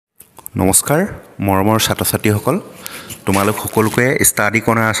নমস্কাৰ মৰমৰ ছাত্ৰ-ছাত্ৰীসকল তোমালোক সকলোকে ষ্টাডি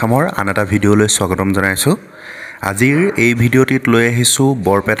কৰ্ণাৰ আসামৰ আন এটা ভিডিঅ'লৈ স্বাগতম জনাইছোঁ আজিৰ এই ভিডিঅ'টিত লৈ আহিছোঁ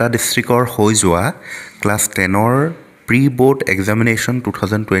বৰপেটা ডিষ্ট্ৰিক্টৰ হৈ যোৱা ক্লাছ 10ৰ প্ৰি বোৰ্ড এক্সামিনেশ্যন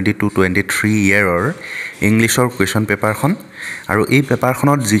 2022-23 ইয়েৰৰ ইংলিছৰ কুৱেশ্যন পেপাৰখন আৰু এই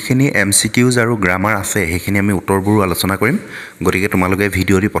পেপাৰখনত যিখিনি MCQs আৰু গ্ৰামাৰ আছে সেইখিনি আমি উত্তৰবোৰ আলোচনা কৰিম গতিকে তোমালোকে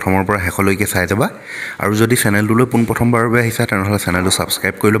ভিডিঅ'টি প্ৰথমৰ পৰা শেষলৈকে চাই যাবা আৰু যদি চেনেলটোলৈ পোনপ্ৰথমবাৰৰ বাবে আহিছা তেনেহ'লে চেনেলটো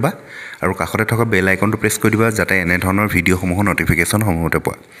ছাবস্ক্ৰাইব কৰি ল'বা আৰু কাষতে থকা বেল আইকনটো প্ৰেছ কৰি দিবা যাতে এনে ধৰণৰ ভিডিঅ'সমূহৰ নটিফিকেশ্যন সময়মতে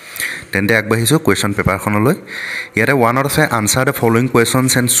পোৱা তেন্তে আগবাঢ়িছোঁ কুৱেশ্যন পেপাৰখনলৈ ইয়াতে ওৱানত আছে answer the following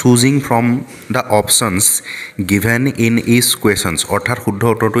questions and choosing from the options given in is questions অৰ্থাৎ শুদ্ধ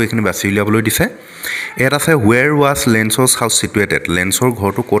উত্তৰটো এইখিনি বাছি উলিয়াবলৈ দিছে ইয়াত আছে ৱেৰ ৱাজ লেন্সছ হাউচ চিটুৱেটেড লেন্সৰ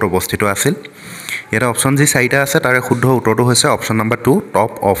ঘৰটো ক'ত অৱস্থিত আছিল ইয়াতে অপশ্যন যি চাৰিটা আছে তাৰে শুদ্ধ উত্তৰটো হৈছে option number 2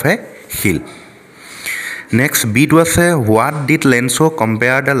 top of a hill next বিটো আছে what did লেন্সো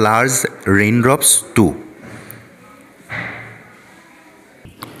compare the large Raindrops two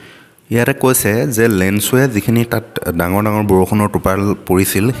ইয়াতে কৈছে যে লেন্সোৱে যিখিনি তাত ডাঙৰ ডাঙৰ বৰষুণৰ টোপাল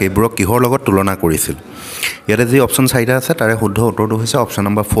পৰিছিল সেইবোৰক কিহৰ লগত তুলনা কৰিছিল ইয়াতে যি অপশ্যন চাৰিটা আছে তাৰে শুদ্ধ উত্তৰটো হৈছে অপশ্যন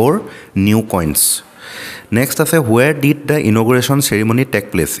নম্বৰ 4 নিউ কইন্স নেক্সট আছে where did the ইনগ্ৰেশ্যন ceremony tech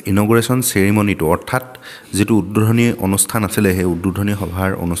place ইনগ্ৰেশ্যন চেৰিমনিটো অৰ্থাৎ যিটো উদ্বোধনী অনুষ্ঠান আছিলে সেই উদ্বোধনী সভাৰ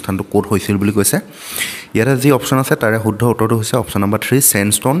অনুষ্ঠানটো ক'ত হৈছিল বুলি কৈছে ইয়াতে যি অপশ্যন আছে তাৰে শুদ্ধ উত্তৰটো হৈছে option number 3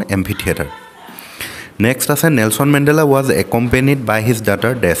 চেণ্ডষ্ট'ন amphi theatre next আছে Nelson Mandela was একম্পেনিড by his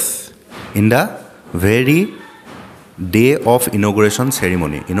ডাটাৰ ডেছ in the very day of ইনগ্ৰেশ্যন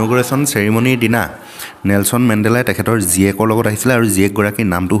চেৰিমনিৰ দিনা নেলছন মেণ্ডেলাই তেখেতৰ জীয়েকৰ লগত আহিছিলে আৰু জীয়েকগৰাকীৰ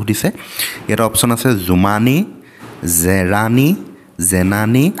নামটো সুধিছে ইয়াত অপশ্যন আছে জুমানী জেৰানী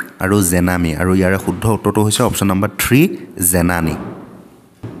জেনানী আৰু জেনামী আৰু ইয়াৰে শুদ্ধ উত্তৰটো হৈছে option number 3 জেনানী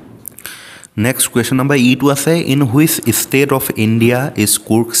next question number ইটো আছে in which state of India is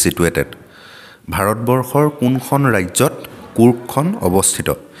কুৰ্ক situated ভাৰতবৰ্ষৰ কোনখন ৰাজ্যত কুৰ্কখন অৱস্থিত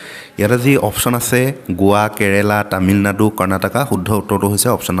ইয়াতে যি অপশ্যন আছে গোৱা কেৰেলা তামিলনাডু কৰ্ণাটকা শুদ্ধ উত্তৰটো হৈছে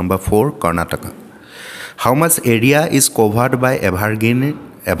option number 4 Karnataka how much area is covered by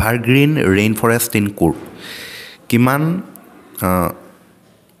evergreen rain forest in কুৰ্ক কিমান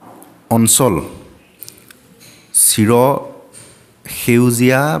অঞ্চল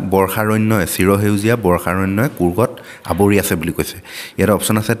চিৰসেউজীয়া বৰ্ষাৰণ্যই কুৰ্গত আৱৰি আছে বুলি কৈছে ইয়াত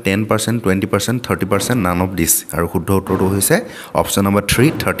অপশ্যন আছে 10% 20% 30% নান অফ দিছ আৰু শুদ্ধ উত্তৰটো হৈছে অপশ্যন নম্বৰ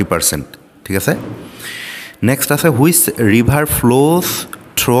 3 30% ঠিক আছে নেক্সট আছে হুইচ ৰিভাৰ ফ্ল'জ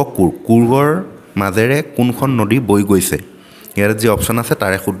থ্ৰ কুৰ্গৰ মাজেৰে কোনখন নদী বৈ গৈছে ইয়াত যি অপশ্যন আছে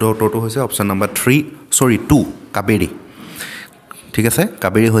তাৰে শুদ্ধ উত্তৰটো হৈছে অপশ্যন নম্বৰ 2 কাবেৰী ঠিক আছে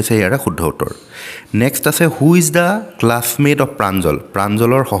কাবেৰী হৈছে ইয়াৰে শুদ্ধ উত্তৰ নেক্সট আছে who is the classmate of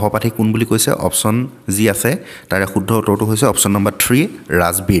প্ৰাঞ্জলৰ সহপাঠী কোন বুলি কৈছে অপশ্যন যি আছে তাৰে শুদ্ধ উত্তৰটো হৈছে option number 3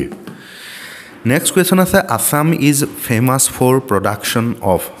 Rajbir next question আছে Assam is famous for production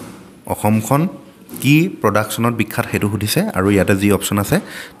of অসমখন কি প্ৰডাকশ্যনত বিখ্যাত সেইটো সুধিছে আৰু ইয়াতে যি অপশ্যন আছে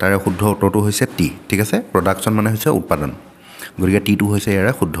তাৰে শুদ্ধ উত্তৰটো হৈছে টি ঠিক আছে প্ৰডাকশ্যন মানে হৈছে উৎপাদন গতিকে টিটো হৈছে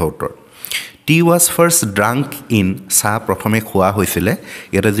ইয়াৰে শুদ্ধ উত্তৰ T was first drunk in চাহ প্ৰথমে খোৱা হৈছিলে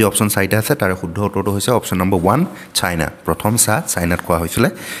ইয়াতে যি অপশ্যন চাৰিটা আছে তাৰে শুদ্ধ উত্তৰটো হৈছে অপশ্যন নম্বৰ 1 চাইনা প্ৰথম চাহ চাইনাত খোৱা হৈছিলে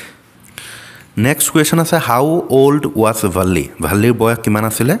নেক্সট কুৱেশ্যন আছে হাউ অল্ড ৱাজ ভাল্লিৰ বয়স কিমান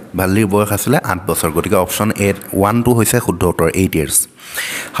আছিলে ভাল্লিৰ বয়স আছিলে 8 বছৰ গতিকে অপশ্যন 1টো হৈছে শুদ্ধ উত্তৰ 8 years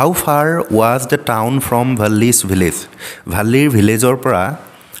how ফাৰ was the town from ভাল্লিৰ ভিলেজৰ পৰা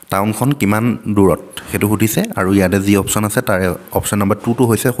টাউনখন কিমান দূৰত সেইটো সুধিছে আৰু ইয়াতে যি অপশ্যন আছে তাৰে অপশ্যন নম্বৰ 2টো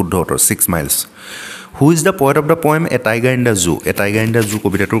হৈছে শুদ্ধ উত্তৰ 6 miles who is the poet of the poem A tiger in the zoo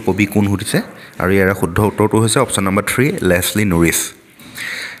কবিতাটোৰ কবি কোন সুধিছে আৰু ইয়াৰে শুদ্ধ উত্তৰটো হৈছে option number 3 Leslie নৰিছ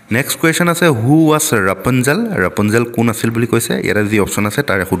next question আছে হু ৱাজ ৰাপুঞ্জেল কোন আছিল বুলি কৈছে ইয়াতে যি অপশ্যন আছে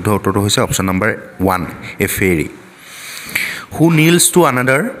তাৰে শুদ্ধ উত্তৰটো হৈছে অপশ্যন নম্বৰ 1 এ ফেৰী হু নীলছ টু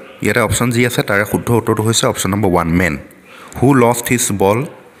আনাডাৰ ইয়াতে অপশ্যন যি আছে তাৰে শুদ্ধ উত্তৰটো হৈছে option number 1 man who lost his বল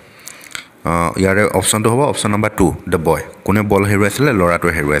ইয়াৰে অপশ্যনটো হ'ব অপশ্যন নম্বৰ 2 দ্য বয় কোনে বল হেৰুৱাইছিলে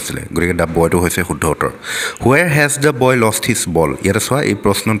ল'ৰাটোৱে হেৰুৱাইছিলে গতিকে দ্য বয়টো হৈছে শুদ্ধ উত্তৰ where has the boy lost his বল ইয়াতে চোৱা এই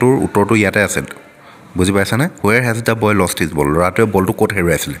প্ৰশ্নটোৰ উত্তৰটো ইয়াতে আছে বুজি পাইছানে where has the boy lost his বল ল'ৰাটোৱে বলটো ক'ত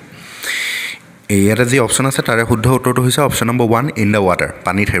হেৰুৱাইছিলে ইয়াতে যি অপশ্যন আছে তাৰে শুদ্ধ উত্তৰটো হৈছে option number 1 in the water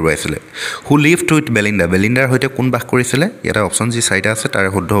পানীত হেৰুৱাইছিলে হু লিভড উইথ বেলিণ্ডাৰ সৈতে কোন বাস কৰিছিলে ইয়াতে অপশ্যন যি চাৰিটা আছে তাৰে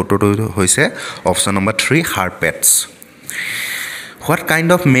শুদ্ধ উত্তৰটো হৈছে option number 3 হাৰপেটছ what kind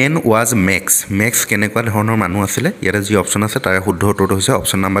of man was max কেনেকুৱা ধৰণৰ মানুহ আছিলে ইয়াতে যি অপশ্যন আছে তাৰে শুদ্ধ উত্তৰটো হৈছে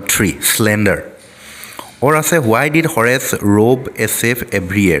অপশ্যন নম্বৰ 3 স্লেণ্ডাৰ অৰ আছে হোৱাই ডিড হৰেছ ৰ'ব এ চেফ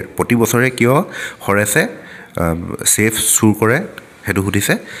এভৰি ইয়েৰ প্ৰতি বছৰে কিয় হৰেছে চেফ চুৰ কৰে হেতু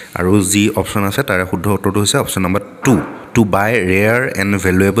সুধিছে আৰু যি অপচন আছে তাৰে শুদ্ধ উত্তৰটো হৈছে option number 2 two by rare and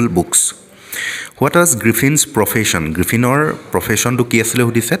valuable books What was Griffin's profession? Griffinor profession to কি আছিল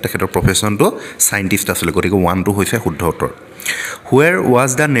সুধিছে তেখেতৰ profession to scientist আছিল গতিকে 1 টো হৈছে শুদ্ধ উত্তৰ Where was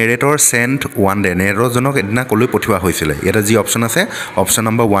the narrator sent one day? Narrator জনক এদিনা কলৈ পঠিওৱা হৈছিল এটা যি অপচন আছে অপচন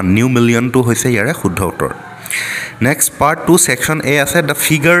নম্বৰ 1 নিউ মিলিয়ন টো হৈছে ইয়াৰে শুদ্ধ উত্তৰ Next part 2 section A আছে the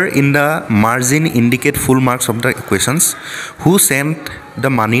figure in the margin indicate full marks of the equations who sent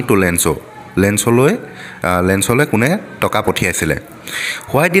the money to Lenso Lensoloi কোনে টকা পঠিয়াইছিলে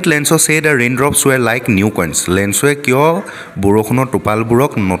Why did Lenso say the raindrops were like new coins Lensoe কিয় বৰষুণৰ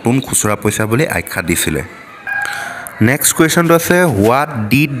টোপালবোৰক নতুন খুচৰা পইচা বুলি আখ্যা দিছিলে Next question আছে what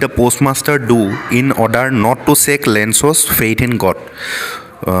did the postmaster do in order not to shake Lenso's faith in God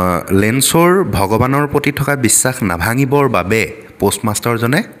Lensor ভগৱানৰ প্ৰতি থকা বিশ্বাস নাভাঙিবৰ বাবে পোষ্টমাষ্টাৰ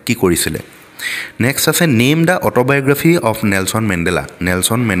জনে কি কৰিছিলে Next আছে name the autobiography of Nelson Mandela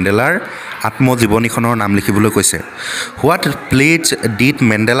Nelson Mandelar আত্মজীৱনীখনৰ নাম লিখিবলৈ কৈছে What pledge did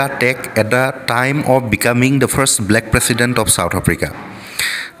Mandela take at the time of becoming the first black president of South Africa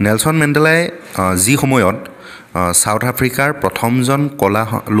Nelson Mandela যি সময়ত সাউথ আফ্ৰিকাৰ প্ৰথমজন কলা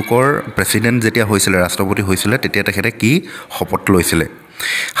লোকৰ প্ৰেসিডেন্ট যেতিয়া হৈছিল ৰাষ্ট্ৰপতি হৈছিল তেতিয়া তেখেতে কি শপত লৈছিল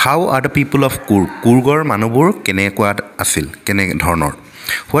How are the people of Kurgor মানুহবোৰ কেনেকুৱা আছিল কেনে ধৰণৰ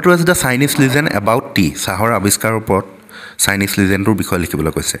What was the Chinese legend about tea? Sahar abiskar upor Chinese legend ur bikhoy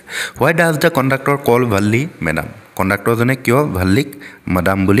likhibole koise. Why does the conductor call Valli madam? Conductor jone kyo Vallik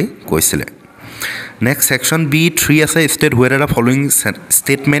madam boli koisile. Next section B3 ase state whether the following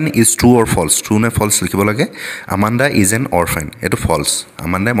statement is true or false. True na false likhibo lage. Amanda is an orphan. Eto false.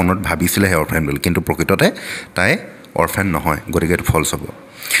 Amanda monot bhabisile he orphan boli kintu prokitote tai orphan nohoy. Gorige eto false hobo.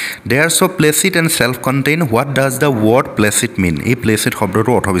 They are so placid and self-contained. What does the word placid mean? A placid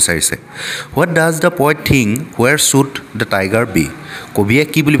শব্দটো অৰ্থ বিচাৰিছে What does the poet think? Where should the tiger be? কবিয়ে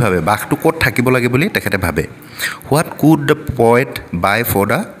কি বুলি ভাবে বাঘটো ক'ত থাকিব লাগে বুলি তেখেতে ভাবে What could the poet buy for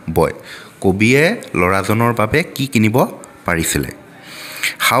the boy? কবিয়ে লৰাজনৰ বাবে কি কিনিব পাৰিছিলে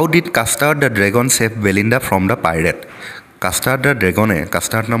How did Cachar the dragon save Belinda from the pirate? Cachar the dragon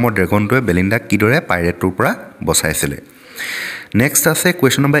Cachar নামৰ ড্ৰেগনটোৱে বেলিন্ডা কিদৰে পাইৰেটৰ পৰা বচাইছিলে Next আছে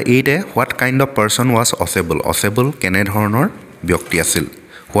question number 8 what kind of person was Osable কেনে ধৰণৰ ব্যক্তি আছিল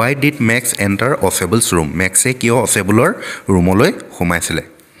Why did Max enter Osable's room Max কিয় Osableৰ ৰুমলৈ সোমাইছিলে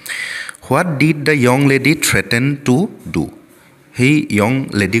What did the young lady threaten to do Hey young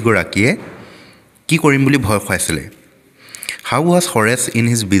lady গৰাকীয়ে কি কৰিম বুলি ভয় খুৱাইছিলে How was Horace in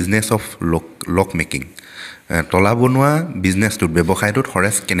his business of lock making তলা বনোৱা বিজনেছটো ব্যৱসায়টোত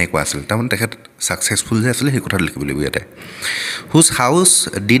হৰেছ কেনেকুৱা আছিল তাৰমানে তেখেত সাকসেসফুল যে আছিল সেই কথা লিখিব লাগিব ইয়াতে Whose house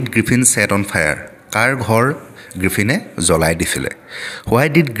did Griffin set on fire কাৰ ঘৰ গ্ৰিফিনে জ্বলাই দিছিলে Why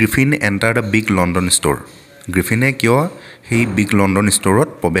did Griffin enter the big London store গ্ৰিফিনে কিয় সেই বিগ লণ্ডন ষ্টৰত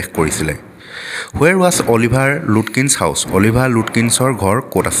প্ৰৱেশ কৰিছিলে Where was Oliver Lutkin's house Oliver Lutkinsৰ ঘৰ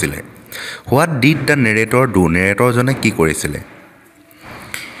ক'ত আছিল What did the narrator do narrator জনে কি কৰিছিলে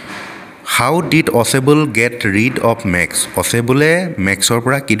How did Osable get rid of Max? Osable Maxor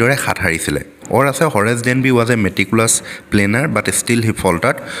পৰা কিদৰে হাত হাৰিছিলে Or আছে Horace Denby was a meticulous planner but still he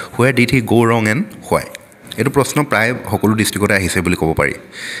faltered. Where did he go wrong and why? এটো প্ৰশ্ন প্ৰায় সকলো ডিস্ট্ৰিক্টতে আহিছে বুলি ক'ব পাৰি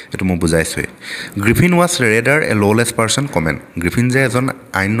এটো মই বুজাইছো Griffin was rather a lawless person comment Griffin যে এজন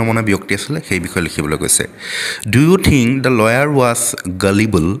আইন নমনা ব্যক্তি আছিল সেই বিষয়ে লিখিবলৈ কৈছে Do you think the lawyer was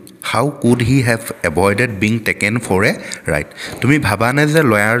gullible How could he have avoided being taken for a right তুমি ভাবা নে যে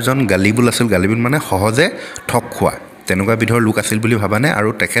লয়াৰজন gullible আছিল gullible মানে সহজে ঠক খোৱা তেনেকুৱা বিধৰ লোক আছিল বুলি ভাবা নে আৰু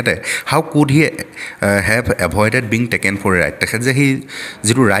তেখেতে how could he have avoided being taken for a right তেখেত যে হি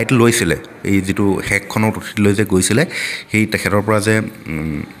যেটো ৰাইট লৈছিলে এই যেটো হেকখনত উঠি লৈ যে গৈছিলে সেই তেখেতৰ পৰা যে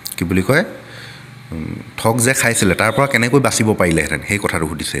কি বুলি কয় ঠক যে খাইছিলে তাৰ পৰা কেনেকৈ বাচিব পাৰিলে হেতেন সেই কথাটো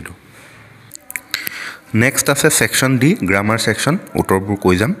সুধিছে এটো নেক্সট আছে সেকশন ডি গ্ৰামাৰ সেকশন উত্তৰবোৰ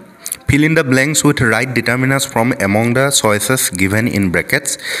কৈ যাম Fill in the blanks with right determinants from among the choices given in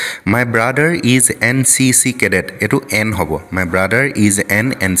brackets. My brother is NCC cadet. Eto N hobo. My brother is an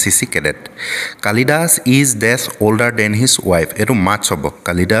NCC cadet. Kalidas is dash older than his wife. Eto much hobo.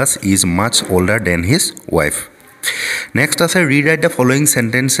 Kalidas is much older than his wife. Next as I rewrite the following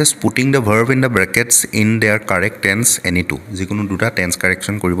sentences putting the verb in the brackets in their correct tense any two. Jikono duta tense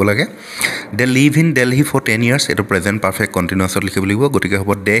correction koribo lage. They live in Delhi for 10 years. Eto present perfect continuous likhibo lagibo. Gotike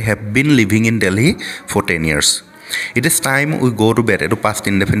hobo they have been living in Delhi for 10 years. It is time we go to bed. Eto past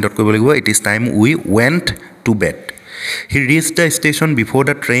indefinite koribo lagibo. It is time we went to bed. He reached the station before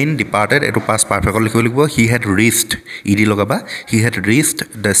the train departed. Eto past perfect likhibo lagibo. He had reached. Ed logaba. He had reached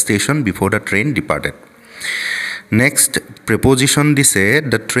the station before the train departed. Next preposition দিছে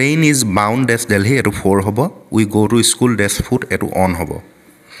the train is bound as Delhi এটো 4 হ'ব we go to school dash foot এটো on হ'ব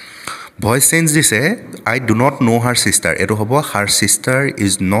voice change দিছে I do not know her sister এটো হ'ব her sister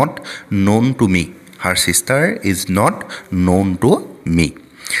is not known to me her sister is not known to me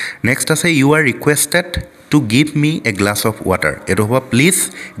next আছে you are requested to give me a glass of water এটো হ'ব please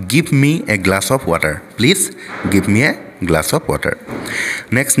give me a glass of water please give me a glass of water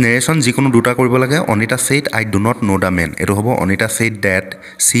next narration যিকোনো দুটা কৰিব লাগে Anita said I do not know the man এটো হ'ব Anita said that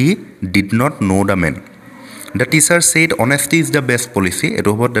she did not know the man the teacher said honesty is the best policy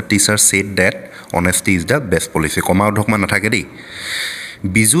এটো হ'ব the teacher said that honesty is the best policy কমা উদ্ধকমা নাথাকে দেই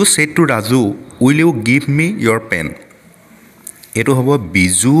Biju said to Raju will you give me your pen এটো হ'ব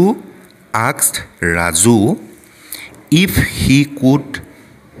Biju asked Raju if he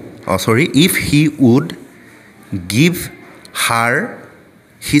would give her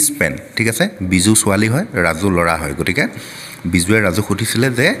his pen ঠিক আছে বিজু ছোৱালী হয় ৰাজু লৰা হয় গতিকে বিজুৱে ৰাজু খুটিছিলে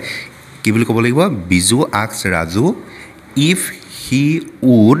যে কি বুলি ক'ব লাগিব Biju asked Raju if he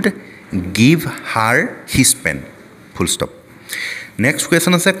would give her his pen full stop next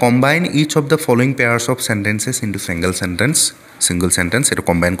question আছে combine each of the following pairs of sentences into single sentence এটো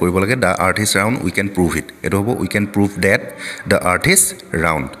combine কৰিব লাগে the earth is round we can prove it এটো হ'ব we can prove that the earth is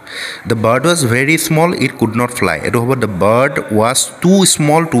round the bird was very small it could not fly এটো হ'ব the bird was too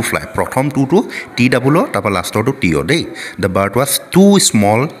small to fly প্ৰথম two two T double তাপা লাষ্টৰ two T অ দেই the bird was too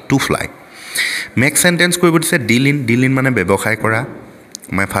small to fly next sentence কৰিব দিছে deal in মানে ব্যৱসায় কৰা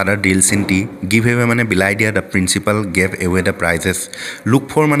My father deals in tea. Give away mane bilai dia the principal gave away the prizes. Look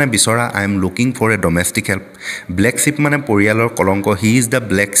for mane bisora I am looking for a domestic help. Black sheep mane poriyalor kolonko he is the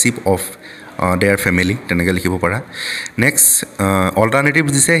black sheep of their family. Tenege likhibo para. Next alternative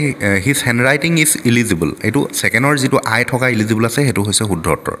dise his handwriting is illegible. Etu second or jitu I thoka illegible ase hetu hoise শুদ্ধ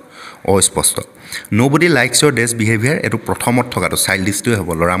উত্তৰ অস্পষ্ট. Nobody likes your desk behavior. Etu prothomot thoka to childish to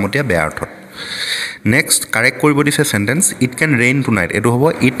hobo loramotia beya অৰ্থত. Next correct কৰিব দিছে sentence it can rain tonight এটো হ'ব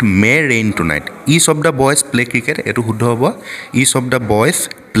it may rain tonight each of the boys play cricket এটো শুদ্ধ হ'ব each of the boys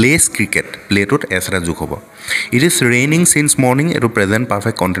plays cricket play টোত s ৰা যোগ হ'ব it is raining since morning এটো present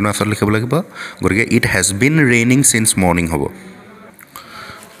perfect continuous লিখিব লাগিব গতিকে it has been raining since morning হ'ব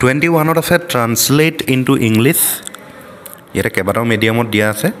 21 ত আছে translate into english এটা কেবাটাও মিডিয়ামত দিয়া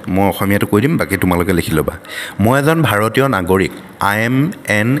আছে মই অসমীয়াটো কৈ দিম বাকি তোমালোকে লিখি লবা মই এজন ভাৰতীয় নাগৰিক I am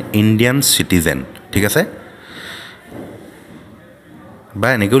an Indian citizen ঠিক আছে বা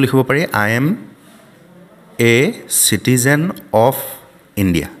এনেকৈ লিখিব পাৰি I am a citizen of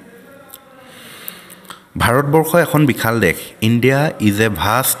India Bharatvarsha এখন বিশাল দেশ India is a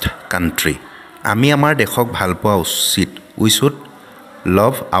vast country আমি আমাৰ দেশক ভাল পোৱা উচিত we should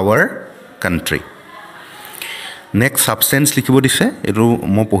love our country next substance লিখিব দিছে এটো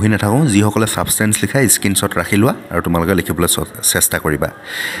মই পঢ়ি নাথাকো যি সকলে substance লিখা স্ক্ৰিনশ্বট ৰাখি লোৱা আৰু তোমালোকে লিখিবলৈ চেষ্টা কৰিবা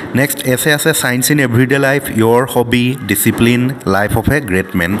next essay আছে science in everyday life your hobby discipline life of a great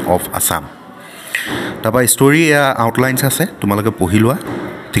man of Assam তাপা story outlines আছে তোমালোকে পঢ়ি লোৱা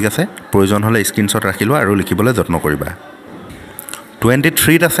ঠিক আছে প্ৰয়োজন হলে স্ক্ৰিনশ্বট ৰাখি লোৱা আৰু লিখিবলৈ যত্ন কৰিবা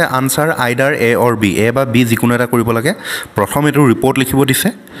 23 ত আছে answer আইদাৰ A or B A বা B যিকোনো এটা কৰিব লাগে প্ৰথম এটো ৰিপৰ্ট লিখিব দিছে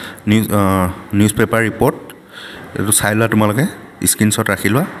নিউজ পেপাৰ ৰিপৰ্ট এটো চাই লোৱা তোমালোকে স্ক্ৰিনশ্বট ৰাখি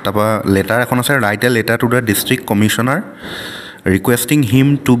লোৱা তাপা লেটাৰ এখন আছে right a letter to the district commissioner requesting him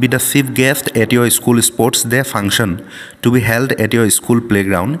to be the chief guest at your school sports day function to be held at your school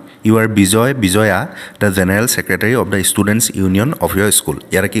playground you are Bijoya the general secretary of the students union of your school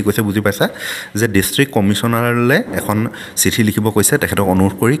ইয়াৰ কি কৈছে বুজি পাইছা যে district কমিশনাৰলে এখন চিঠি লিখিব কৈছে তেখেতক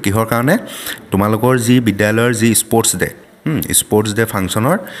অনুৰোধ কৰি কিহৰ কাৰণে তোমালোকৰ যি বিদ্যালয়ৰ যি sports day sports day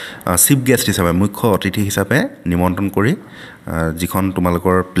ফাংচনৰ chief guest হিচাপে মুখ্য অতিথি হিচাপে নিমন্ত্ৰণ কৰি যিখন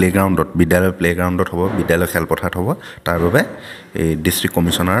তোমালোকৰ প্লেগ্ৰাউণ্ডত বিদ্যালয় প্লেগ্ৰাউণ্ডত হ'ব বিদ্যালয় খেলপথাৰত হ'ব তাৰ বাবে এই ডিস্ট্ৰিক্ট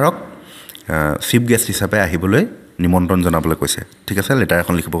কমিশনাৰক চিফ গেষ্ট হিচাপে আহিবলৈ নিমন্ত্ৰণ জনাবলৈ কৈছে ঠিক আছে লেটাৰ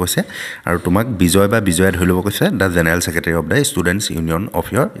এখন লিখিব কৈছে আৰু তোমাক বিজয় বা বিজয়া ধৰি ল'ব কৈছে দা general secretary of the students union of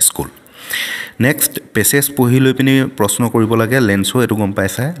your school next passage পঢ়ি লৈ পিনি প্ৰশ্ন কৰিব লাগে লেন্সো এটো গম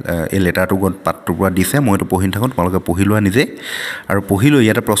পাইছা এই লেটাৰটো পাঠটোৰ পৰা দিছে মই এটো পঢ়ি থাকোঁ তোমালোকে পঢ়ি লোৱা নিজে আৰু পঢ়ি লৈ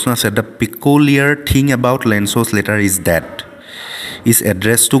ইয়াতে প্ৰশ্ন আছে the peculiar thing about লেন্সোছ letter is that is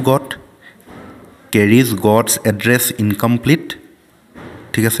address two god carries God's address incomplete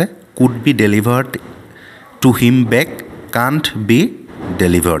ঠিক আছে could be delivered to him back can't B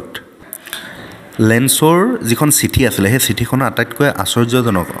delivered লেন্সৰ যিখন চিঠি আছিল সেই চিঠিখনৰ আটাইতকৈ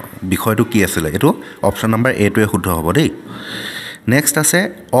আশ্চৰ্যজনক বিষয়টো কি আছিল এটো অপচন নম্বৰ এ টোৱে শুদ্ধ হ'ব দেই নেক্সট আছে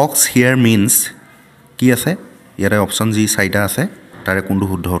অক্স হিয়াৰ মিন্স কি আছে ইয়াৰে অপচন যি চাৰিটা আছে তাৰে কোনটো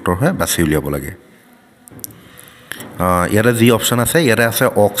শুদ্ধ উত্তৰ হয় বাছি উলিয়াব লাগে ইয়াতে যি অপশ্যন আছে ইয়াতে আছে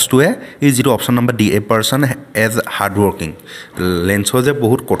অক্সটোৱে এই যিটো option number D a person as hard working লেন্সো যে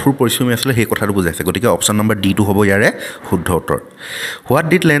বহুত কঠোৰ পৰিশ্ৰমী আছিলে সেই কথাটো বুজাইছে গতিকে অপশ্যন নম্বৰ ডিটো হ'ব ইয়াৰে শুদ্ধ উত্তৰ what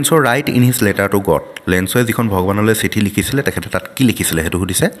did লেন্সো right in his letter to god লেন্সোৱে যিখন ভগৱানলৈ চিঠি লিখিছিলে তেখেতে তাত কি লিখিছিলে সেইটো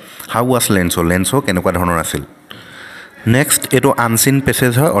সুধিছে হাউ ৱাজ লেন্সো কেনেকুৱা ধৰণৰ আছিল নেক্সট এইটো আনচিন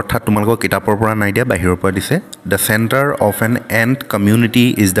পেছেজ হয় অৰ্থাৎ তোমালোকৰ কিতাপৰ পৰা নাই দিয়া বাহিৰৰ পৰা দিছে the centre of N and community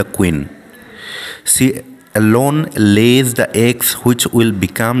is the queen C alone lays the eggs which will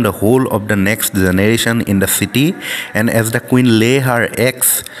become the whole of the next generation in the city and as the queen lay her eggs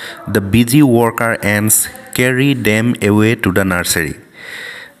the busy worker ants carry them away to the nursery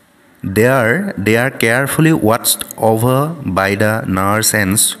there they are carefully watched over by the nurse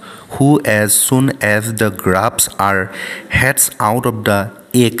ants who as soon as the grubs are hatched out of the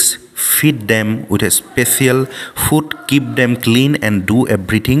eggs feed them with a special food keep them clean and do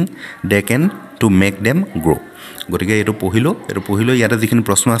everything they can to make them grow গতিকে এইটো পঢ়িলো ইয়াতে যিখিনি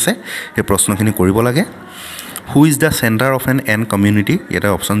প্ৰশ্ন আছে সেই প্ৰশ্নখিনি কৰিব লাগে who is the centre of N and community ইয়াতে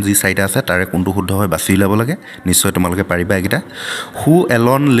অপশ্যন যি চাৰিটা আছে তাৰে কোনটো শুদ্ধ হয় বাছি উলিয়াব লাগে নিশ্চয় তোমালোকে পাৰিবা এইকেইটা হু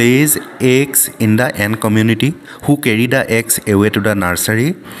এলন লেজ এগছ in the and community who carry the এগছ away to the nursery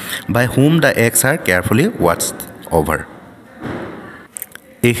by hmm the এগছ R carefully ৱাটছড over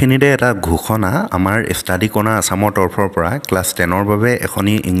এইখিনিতে এটা ঘোষণা আমাৰ ষ্টাডি কৰ্ণাৰ আছামৰ তৰফৰ পৰা ক্লাছ 10ৰ বাবে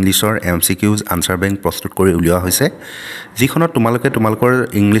এখনি ইংলিছৰ MCQs আনসাৰ বেংক প্ৰস্তুত কৰি উলিওৱা হৈছে যিখনত তোমালোকে তোমালোকৰ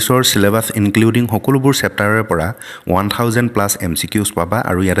ইংলিছৰ সিলেবাস ইনক্লুডিং সকলোবোৰ চেপ্টাৰৰ পৰা 1000+ MCQs পাবা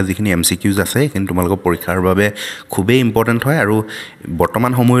আৰু ইয়াতে যিখিনি MCQs আছে কিন্তু তোমালোকৰ পৰীক্ষাৰ বাবে খুবেই ইম্পৰ্টেন্ট হয় আৰু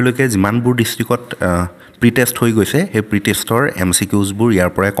বৰ্তমান সময়লৈকে যিমানবোৰ ডিস্ট্ৰিক্টত প্ৰি টেষ্ট হৈ গৈছে সেই প্ৰি টেষ্টৰ MCQs বোৰ ইয়াৰ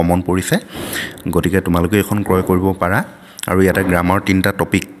পৰাই কমন পৰিছে গতিকে তোমালোকে এখন ক্ৰয় কৰিব পাৰা আৰু ইয়াতে গ্ৰামাৰ তিনটা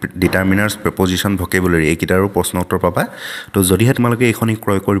টপিক ডিটাৰমিনাৰ্স প্ৰিপজিশন ভকেবুলাৰি এইকেইটাৰো প্ৰশ্ন উত্তৰ পাবা তো যদিহে তোমালোকে এইখনি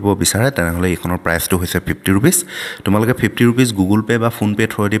ক্ৰয় কৰিব বিচাৰে তেনেহলে এইখনৰ প্ৰাইচটো হৈছে 50 रुपीस তোমালোকে 50 रुपीस গুগল পে বা ফোন পে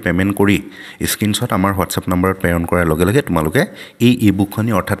থ্ৰুদি পেমেন্ট কৰি স্ক্ৰিনশ্বট আমাৰ হোৱাটছআপ নম্বৰত প্ৰেৰণ কৰাৰ লগে লগে তোমালোকে এই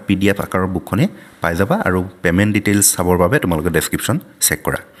ইবুকখনি অৰ্থাৎ PDF আকাৰৰ বুকখনি পাই যাবা আৰু পেমেন্ট ডিটেইলছ চাবৰ বাবে তোমালোকে ডেসক্ৰিপচন চেক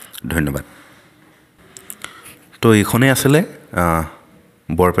কৰা ধন্যবাদ তো এইখনে আসলে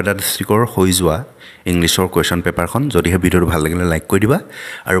বৰপেটা ডিস্ট্ৰিক্টৰ হৈ যোৱা ইংলিছৰ কোৱেশ্চন পেপাৰখন যদিহে ভিডিওটো ভাল লাগিলে লাইক কৰি দিবা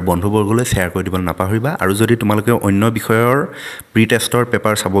আৰু বন্ধুবৰ্গলৈ শ্বেয়াৰ কৰি দিবলৈ নাপাহৰিবা আৰু যদি তোমালোকে অন্য বিষয়ৰ প্ৰি টেষ্টৰ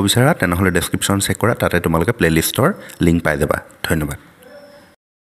পেপাৰ চাব বিচাৰা তেনেহলে ডেসক্ৰিপচন চেক কৰা তাতে তোমালোকে প্লেলিষ্টৰ লিংক পাই যাবা ধন্যবাদ